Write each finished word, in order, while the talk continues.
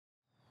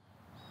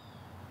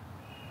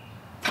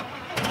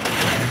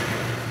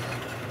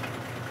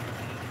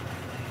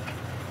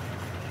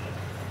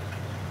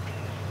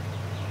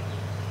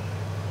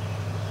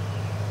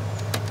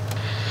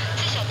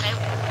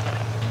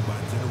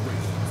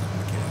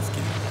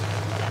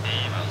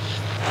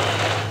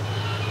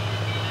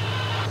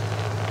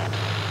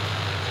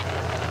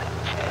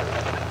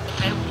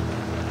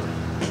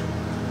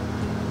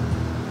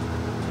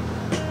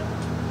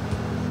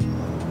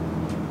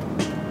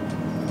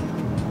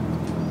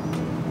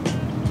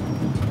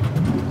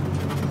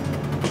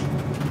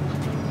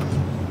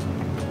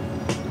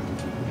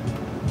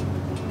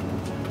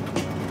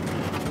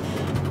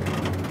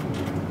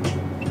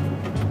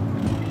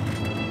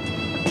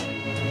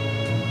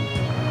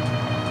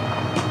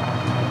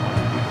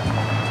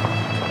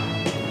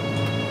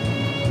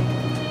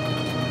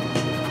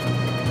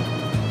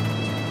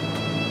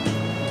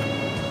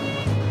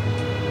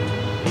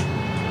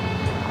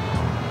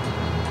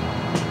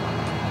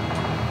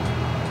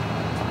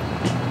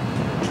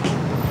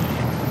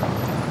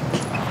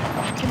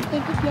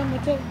younger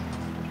days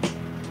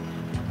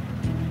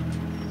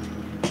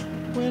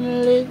when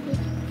I lived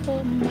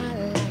for my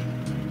life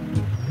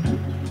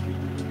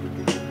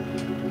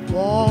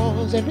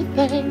was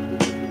everything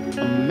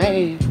a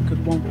man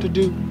could want to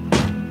do.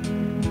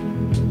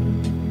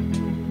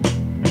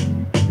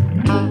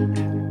 I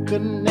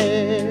could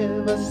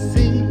never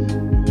see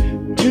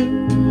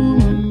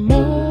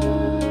tomorrow.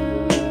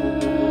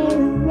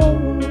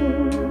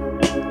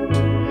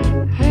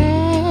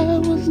 I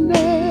was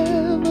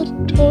never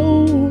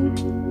told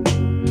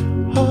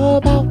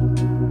about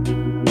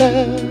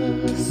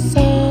the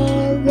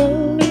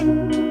sorrow.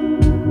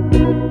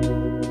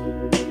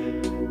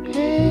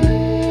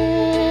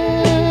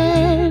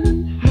 And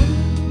how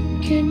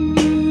can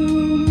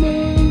you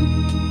mend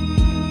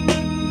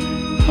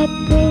a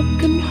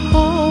broken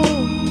heart?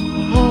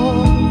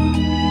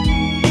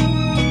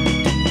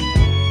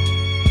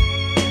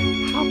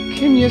 How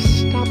can you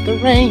stop the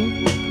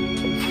rain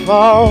from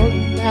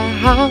falling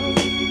down?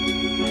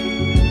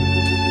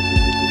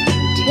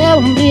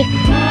 Tell me,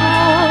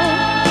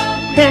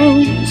 how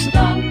can you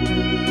stop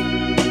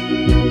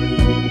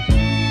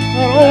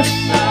the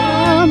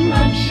sun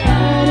from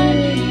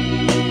shining?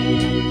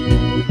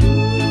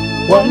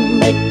 What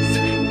makes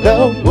the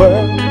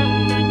world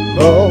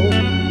go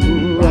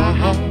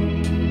round?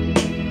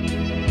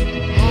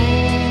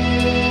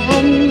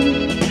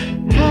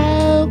 And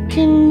how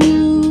can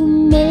you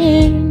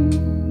mend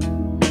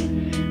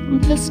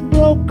this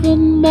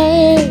broken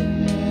man?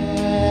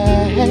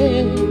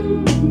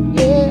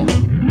 Yeah.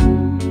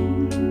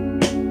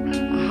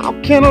 How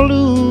can a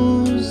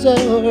loser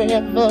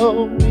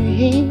ever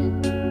win?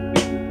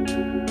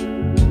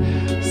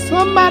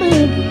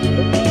 Somebody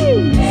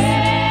please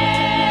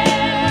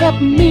help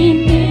me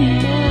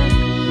mend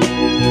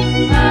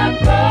my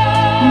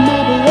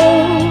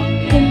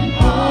broken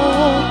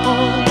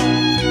heart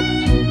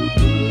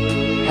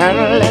and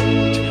let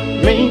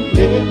me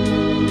live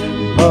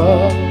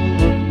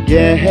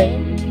again.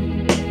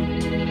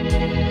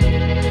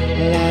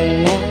 La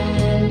la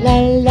la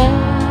la.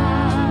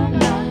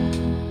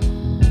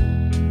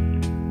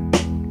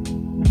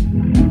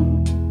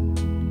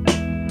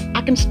 I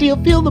can still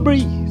feel the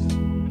breeze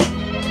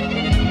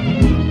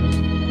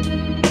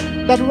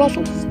that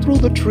rustles through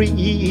the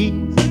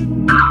trees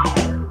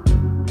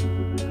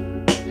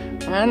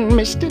and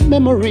misty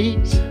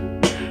memories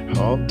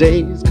of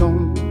days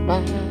gone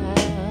by.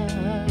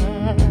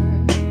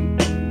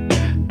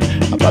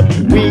 But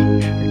we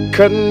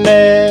could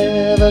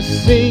never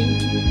see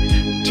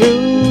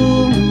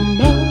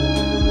tomorrow.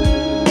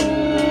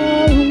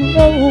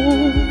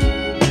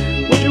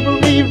 Would you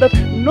believe that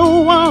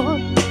no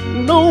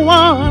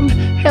one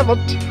ever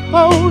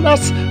told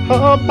us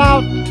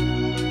about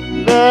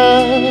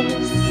the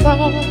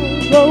sorrow?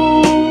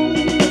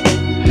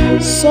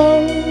 So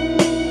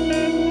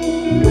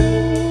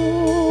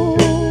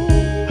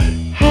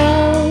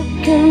how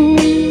can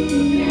we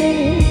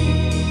mend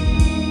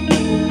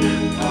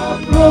a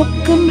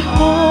broken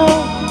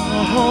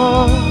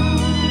heart?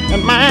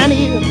 And mine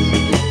is,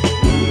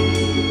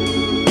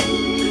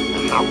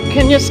 how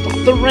can you stop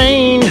the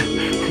rain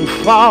from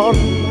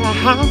falling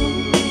down?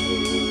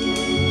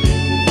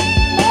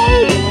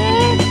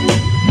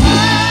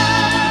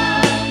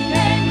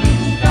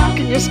 How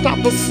can you stop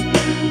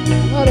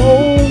that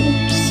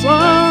old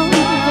sun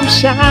from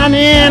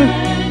shining?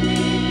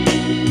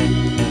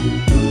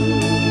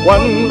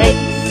 What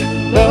makes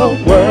the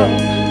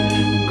world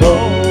go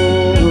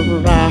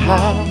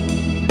round?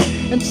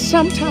 And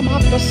sometime I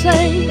have to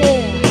say,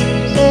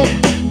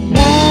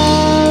 la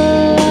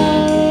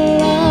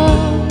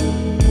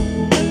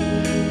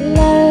la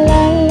la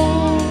la la,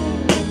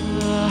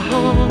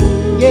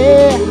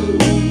 yeah.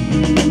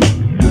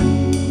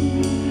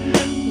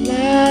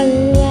 La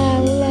la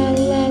la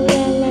la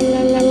la la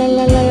la la la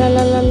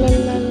la la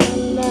la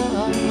la.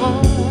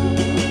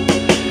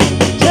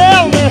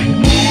 Tell me,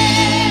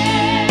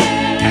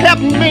 help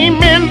me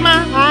mend my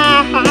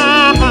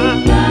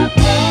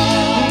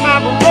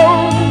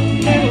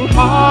broken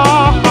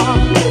heart.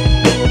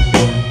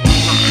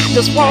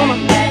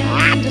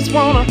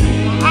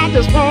 I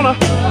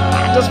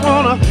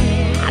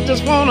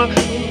just wanna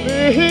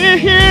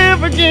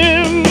live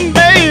again,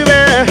 baby.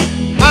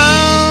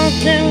 How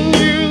can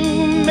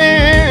you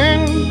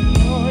mend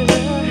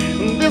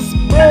this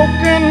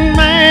broken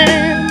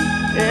man?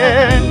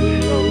 Yeah.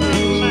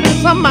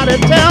 Somebody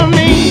tell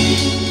me,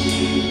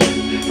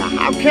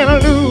 how can a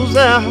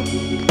loser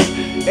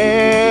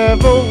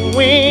ever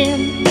win?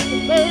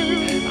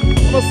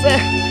 I'm gonna say,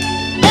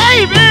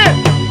 baby,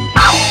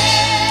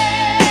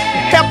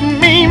 help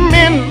me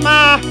mend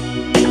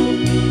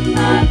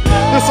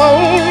this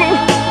old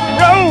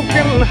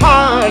broken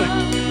heart.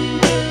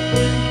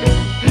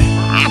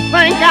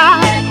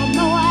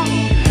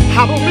 I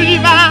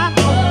believe I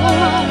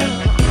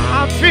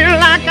feel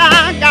like I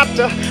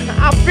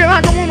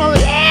wanna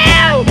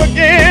live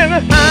again.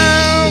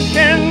 How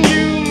can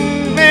you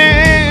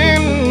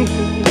mend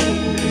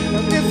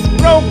this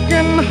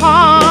broken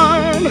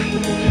heart?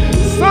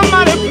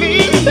 Somebody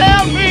please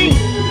tell me,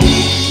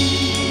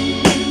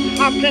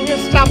 how can you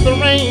stop the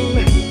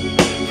rain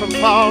from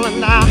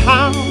falling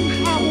down.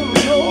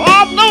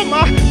 Although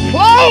my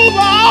clothes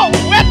are all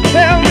wet,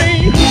 tell me